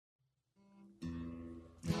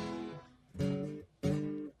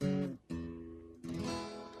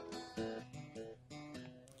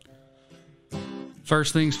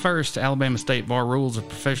First things first, Alabama State Bar Rules of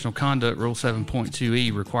Professional Conduct Rule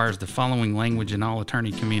 7.2e requires the following language in all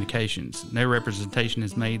attorney communications. No representation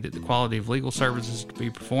is made that the quality of legal services to be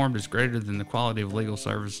performed is greater than the quality of legal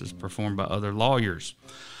services performed by other lawyers.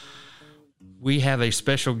 We have a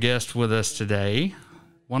special guest with us today.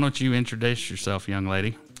 Why don't you introduce yourself, young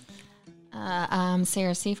lady? I'm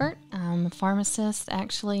Sarah Seifert. I'm a pharmacist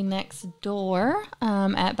actually next door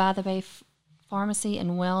at By the Bay Pharmacy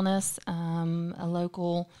and Wellness, a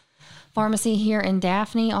local pharmacy here in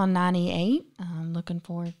Daphne on 98. I'm looking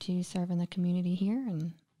forward to serving the community here.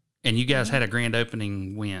 And you guys had a grand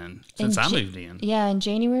opening when? Since I moved in. Yeah, in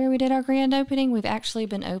January we did our grand opening. We've actually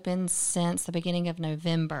been open since the beginning of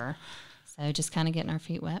November. So just kind of getting our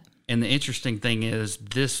feet wet. And the interesting thing is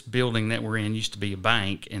this building that we're in used to be a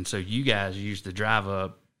bank, and so you guys use the drive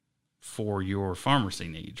up for your pharmacy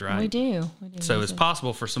needs, right? We do. So it's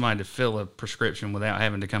possible for somebody to fill a prescription without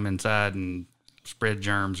having to come inside and spread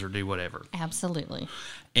germs or do whatever. Absolutely.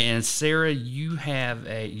 And Sarah,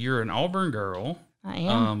 you're an Auburn girl. I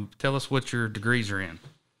am. Tell us what your degrees are in.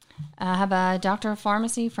 I have a doctor of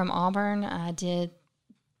pharmacy from Auburn. I did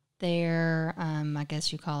their, I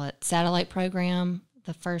guess you call it, satellite program,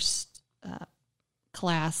 the first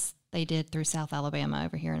class they did through South Alabama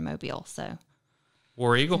over here in Mobile. So,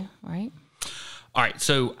 War Eagle? Yeah, right. All right,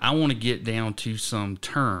 so I want to get down to some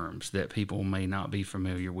terms that people may not be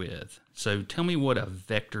familiar with. So tell me what a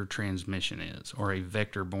vector transmission is, or a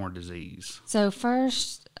vector-borne disease. So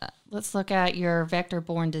first, let's look at your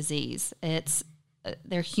vector-borne disease.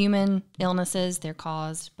 They're human illnesses. They're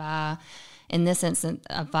caused by, in this instance,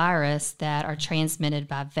 a virus that are transmitted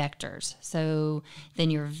by vectors. So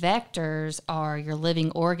then your vectors are your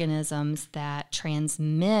living organisms that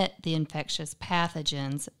transmit the infectious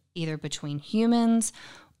pathogens either between humans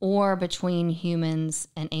or between humans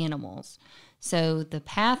and animals. So the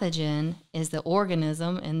pathogen is the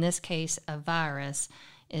organism, in this case a virus,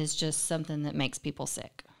 is just something that makes people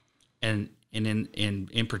sick. And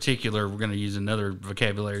in particular, we're going to use another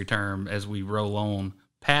vocabulary term as we roll on.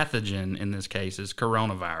 Pathogen in this case is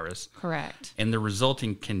coronavirus. Correct. And the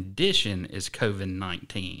resulting condition is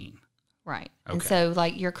COVID-19. Right. Okay. And so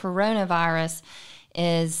like your coronavirus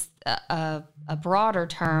is a broader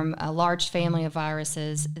term, a large family of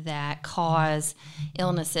viruses that cause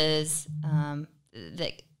illnesses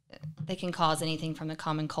that they can cause anything from the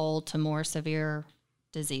common cold to more severe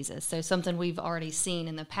diseases. So something we've already seen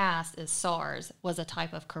in the past is SARS was a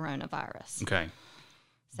type of coronavirus. Okay.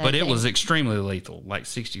 So but it was extremely lethal, like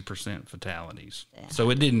 60% fatalities. Yeah.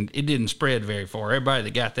 So it didn't spread very far. Everybody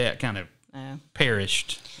that got that kind of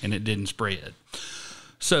perished, and it didn't spread.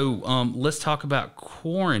 So let's talk about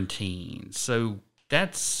quarantine. So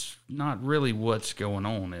that's not really what's going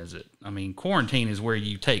on, is it? I mean, quarantine is where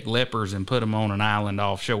you take lepers and put them on an island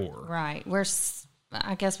offshore. Right.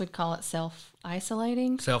 I guess we'd call it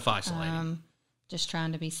self-isolating. Self-isolating. Just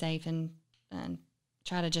trying to be safe and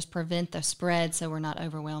try to just prevent the spread so we're not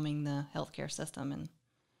overwhelming the healthcare system.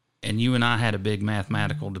 And you and I had a big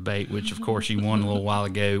mathematical debate, which, of course, you won a little while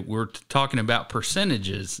ago. We're talking about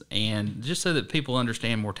percentages, and just so that people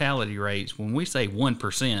understand mortality rates, when we say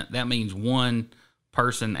 1%, that means one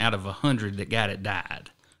person out of 100 that got it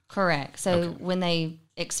died. Correct. So when they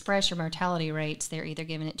express your mortality rates, they're either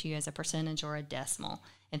giving it to you as a percentage or a decimal.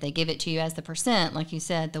 If they give it to you as the percent, like you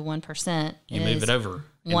said, the 1% you move it over.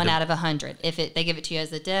 1 out of 100. If they give it to you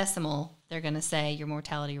as a decimal, they're going to say your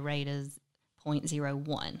mortality rate is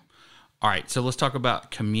 0.01. All right, so let's talk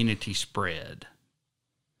about community spread.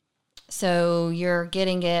 So you're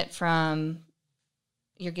getting it from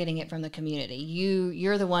the community.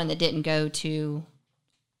 You're the one that didn't go to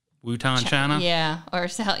Wuhan, China? Yeah, or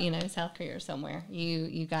South Korea or somewhere.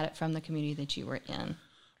 You got it from the community that you were in.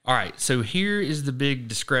 All right, so here is the big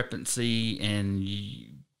discrepancy, and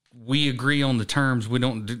we agree on the terms. We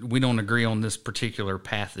don't agree on this particular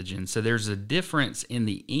pathogen. So there's a difference in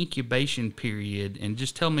the incubation period, and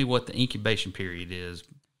just tell me what the incubation period is.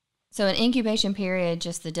 So an incubation period,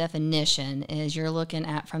 just the definition, is you're looking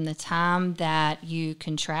at from the time that you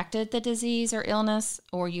contracted the disease or illness,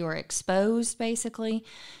 or you were exposed, basically,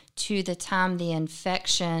 to the time the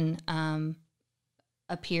infection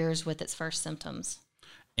appears with its first symptoms.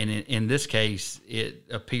 And in this case, it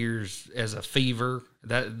appears as a fever.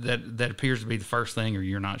 That appears to be the first thing, or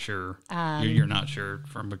you're not sure. You're not sure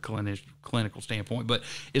from a clinical standpoint. But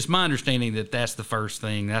it's my understanding that that's the first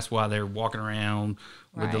thing. That's why they're walking around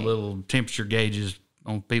with the little temperature gauges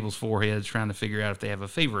on people's foreheads trying to figure out if they have a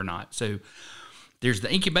fever or not. So there's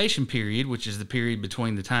the incubation period, which is the period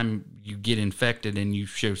between the time you get infected and you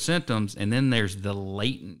show symptoms. And then there's the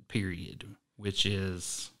latent period, which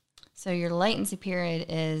is... So your latency period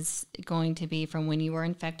is going to be from when you were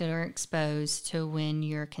infected or exposed to when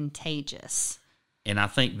you're contagious. And I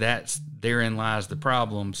think therein lies the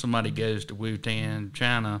problem. Somebody goes to Wuhan,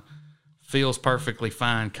 China, feels perfectly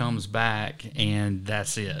fine, comes back, and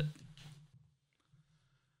that's it.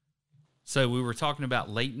 So we were talking about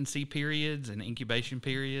latency periods and incubation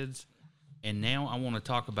periods, and now I want to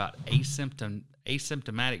talk about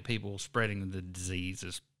asymptomatic people spreading the disease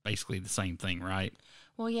is basically the same thing, right?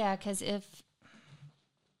 Well, yeah, because if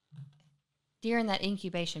during that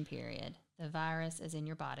incubation period, the virus is in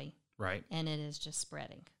your body, right, and it is just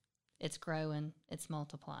spreading. It's growing, it's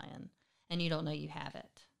multiplying, and you don't know you have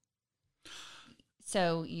it.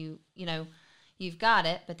 So you've got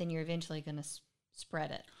it, but then you're eventually going to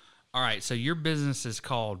spread it. All right, so your business is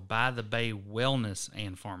called By the Bay Wellness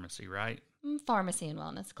and Pharmacy, right? Pharmacy and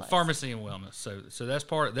wellness. Close. Pharmacy and wellness.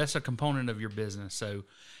 So that's a component of your business. So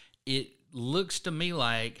it looks to me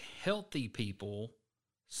like healthy people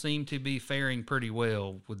seem to be faring pretty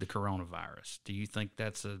well with the coronavirus. Do you think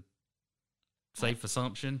that's a safe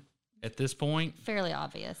assumption at this point? Fairly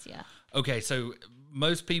obvious, yeah. Okay, so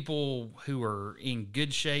most people who are in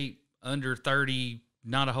good shape, under 30,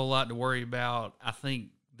 not a whole lot to worry about. I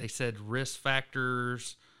think they said risk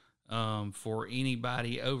factors for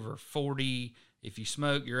anybody over 40. If you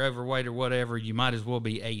smoke, you're overweight or whatever, you might as well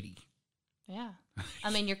be 80. Yeah. I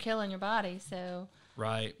mean, you're killing your body, so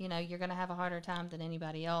right. You're going to have a harder time than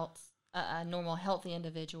anybody else, a normal, healthy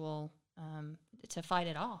individual, to fight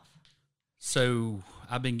it off. So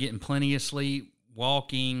I've been getting plenty of sleep,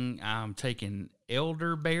 walking. I'm taking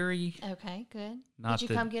elderberry. Okay, good. Did you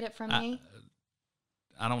come get it from me?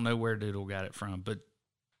 I don't know where Doodle got it from, but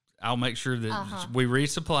I'll make sure that we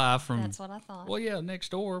resupply from. That's what I thought. Well, yeah, next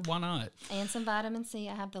door. Why not? And some vitamin C.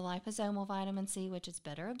 I have the liposomal vitamin C, which is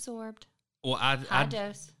better absorbed. Well, high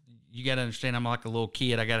dose. You got to understand, I'm like a little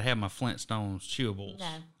kid. I got to have my Flintstones chewables. No,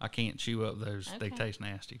 I can't chew up those. Okay. They taste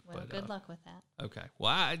nasty. Well, but, good luck with that. Okay.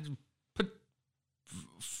 Well, I put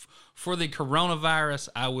for the coronavirus,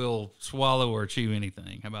 I will swallow or chew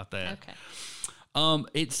anything. How about that? Okay.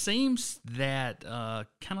 It seems that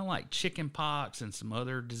kind of like chicken pox and some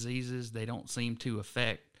other diseases, they don't seem to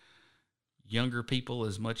affect younger people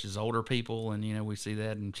as much as older people, and we see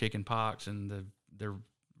that in chicken pox and the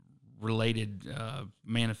related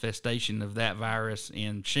manifestation of that virus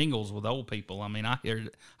in shingles with old people. I mean, I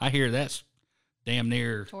hear that's damn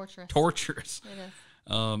near torturous. It is.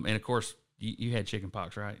 And of course, you had chicken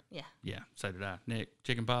pox, right? Yeah. Yeah. So did I. Nick,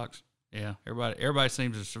 chicken pox. Yeah. Everybody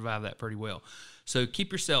seems to survive that pretty well. So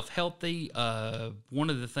keep yourself healthy. One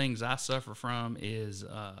of the things I suffer from is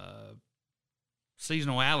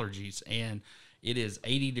seasonal allergies, and it is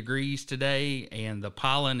 80 degrees today, and the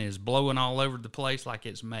pollen is blowing all over the place like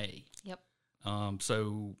it's May. Yep.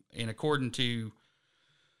 So, and according to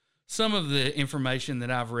some of the information that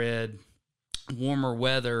I've read, warmer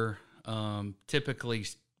weather typically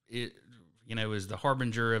is the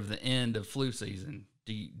harbinger of the end of flu season.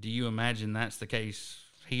 Do you imagine that's the case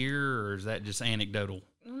here, or is that just anecdotal?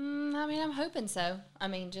 I mean, I'm hoping so. I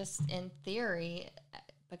mean, just in theory,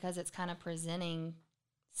 because it's kind of presenting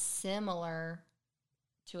similar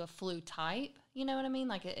to a flu type. You know what I mean?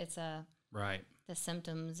 Like it's a right. The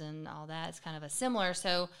symptoms and all that, it's kind of a similar.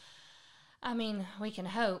 So, I mean, we can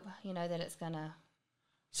hope, that it's gonna.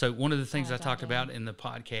 So one of the things I talked about in the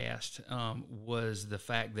podcast was the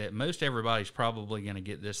fact that most everybody's probably going to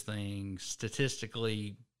get this thing,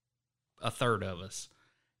 statistically, a third of us.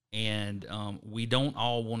 And we don't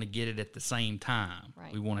all want to get it at the same time.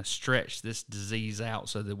 Right. We want to stretch this disease out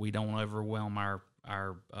so that we don't overwhelm our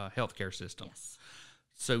healthcare system. Yes.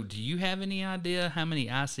 So do you have any idea how many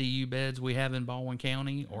ICU beds we have in Baldwin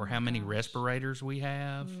County, or how many respirators we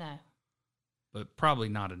have? No. But probably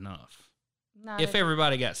not enough. Not if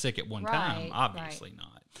everybody got sick at one time, obviously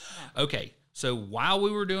not. No. Okay, so while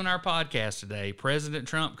we were doing our podcast today, President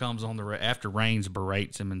Trump comes on after Reigns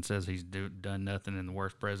berates him and says he's done nothing and the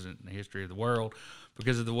worst president in the history of the world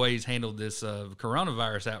because of the way he's handled this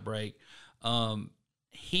coronavirus outbreak.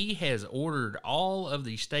 He has ordered all of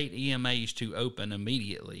the state EMAs to open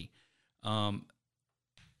immediately.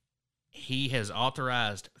 He has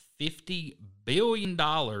authorized $50 billion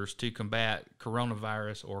to combat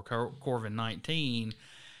coronavirus or COVID-19.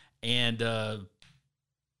 And,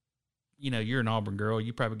 you're an Auburn girl.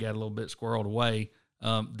 You probably got a little bit squirreled away.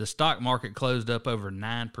 The stock market closed up over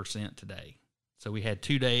 9% today. So we had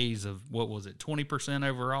 2 days of, 20%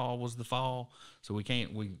 overall was the fall. So we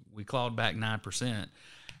clawed back 9%.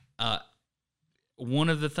 One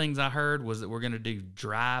of the things I heard was that we're going to do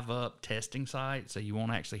drive-up testing sites, so you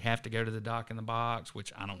won't actually have to go to the dock in the box,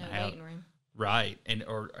 which I don't know how. Waiting room. Right,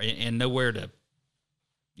 and nowhere to,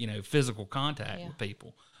 physical contact with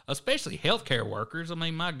people, especially healthcare workers. I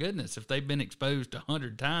mean, my goodness, if they've been exposed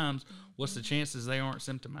 100 times, what's the chances they aren't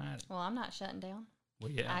symptomatic? Well, I'm not shutting down.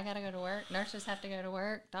 Well, yeah. I got to go to work. Nurses have to go to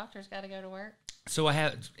work. Doctors got to go to work. So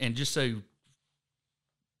and just so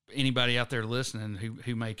anybody out there listening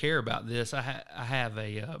who may care about this, I have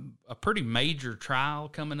a pretty major trial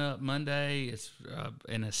coming up Monday. It's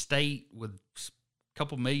in a state with a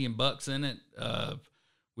couple $1 million in it.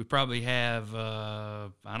 We probably have,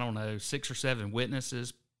 I don't know, 6 or 7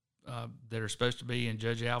 witnesses that are supposed to be in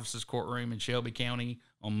Judge Alvis's courtroom in Shelby County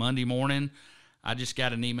on Monday morning. I just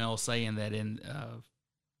got an email saying that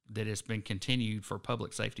that it's been continued for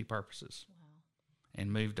public safety purposes. Wow.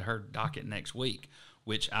 And moved to her docket next week,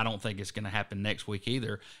 which I don't think it's going to happen next week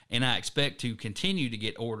either. And I expect to continue to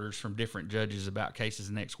get orders from different judges about cases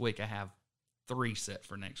next week. I have 3 set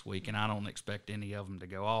for next week, and I don't expect any of them to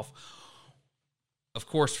go off. Of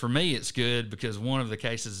course, for me, it's good because one of the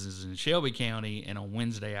cases is in Shelby County, and on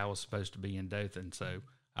Wednesday I was supposed to be in Dothan. So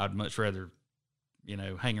I'd much rather,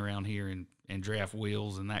 hang around here and draft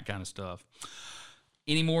wills and that kind of stuff.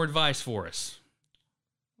 Any more advice for us?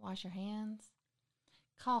 Wash your hands.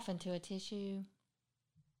 Cough into a tissue.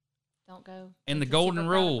 Don't go. And the golden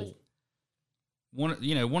rule. One of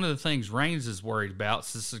the things Raines is worried about,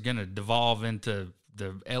 so this is going to devolve into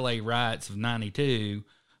the LA riots of '92.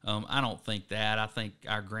 I don't think that. I think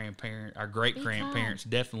our great-grandparents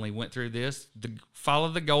definitely went through this. Follow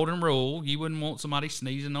the golden rule. You wouldn't want somebody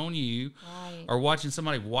sneezing on you, right, or watching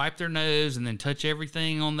somebody wipe their nose and then touch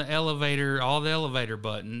everything on the elevator, all the elevator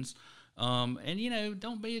buttons. And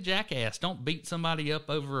don't be a jackass. Don't beat somebody up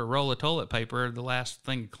over a roll of toilet paper or the last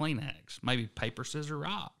thing of Kleenex. Maybe paper, scissors,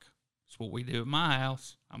 rock. That's what we do at my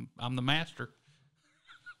house. I'm the master.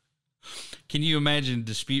 Can you imagine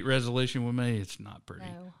dispute resolution with me? It's not pretty.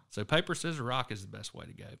 No. So paper, scissors, rock is the best way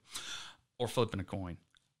to go. Or flipping a coin.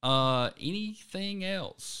 Anything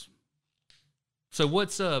else? So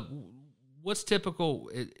what's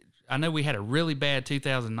typical? I know we had a really bad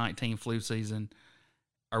 2019 flu season.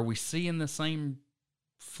 Are we seeing the same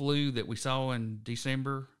flu that we saw in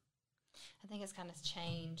December? I think it's kind of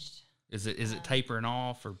changed. Is it tapering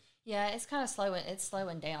off, or? Yeah, it's kind of slowing. It's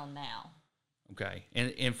slowing down now. Okay,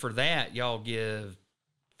 and for that, y'all give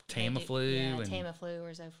Tamiflu Tamiflu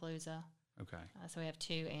or Zofluza. Okay, so we have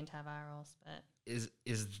 2 antivirals. But is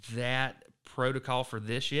that protocol for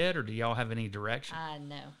this yet, or do y'all have any direction?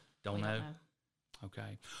 No, don't know.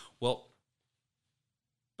 Okay, well,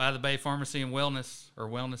 By the Bay Pharmacy and Wellness, or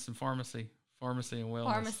Wellness and Pharmacy. Pharmacy and Wellness.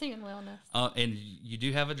 Pharmacy and Wellness. And you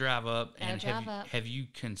do have a drive up. And have you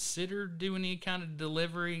considered doing any kind of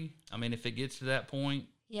delivery? I mean, if it gets to that point.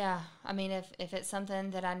 Yeah. I mean, if it's something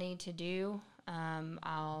that I need to do,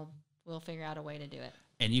 we'll figure out a way to do it.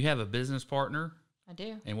 And you have a business partner? I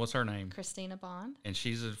do. And what's her name? Christina Bond. And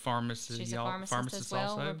she's a pharmacist. She's a pharmacist as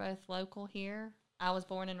well. Also? We're both local here. I was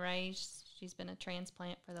born and raised. She's been a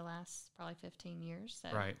transplant for the last probably 15 years.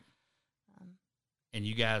 So. Right. And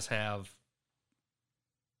you guys have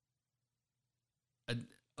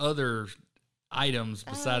other items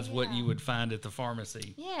besides what you would find at the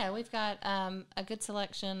pharmacy. Yeah, we've got a good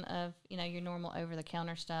selection of your normal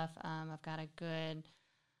over-the-counter stuff. I've got a good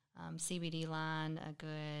CBD line, a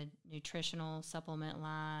good nutritional supplement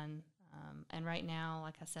line, and right now,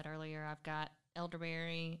 like I said earlier, I've got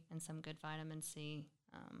elderberry and some good vitamin C.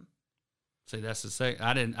 See, that's the second.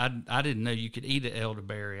 I didn't know you could eat an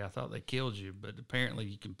elderberry. I thought they killed you, but apparently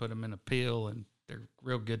you can put them in a pill and they're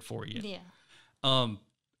real good for you. Yeah.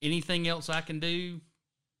 Anything else I can do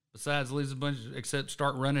besides lose a bunch, except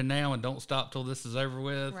start running now and don't stop till this is over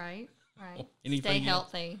with? Right. Anything Stay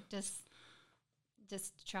healthy.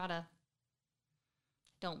 Just try to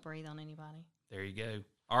don't breathe on anybody. There you go.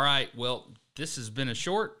 All right. Well, this has been a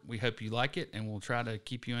short. We hope you like it, and we'll try to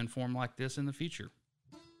keep you informed like this in the future.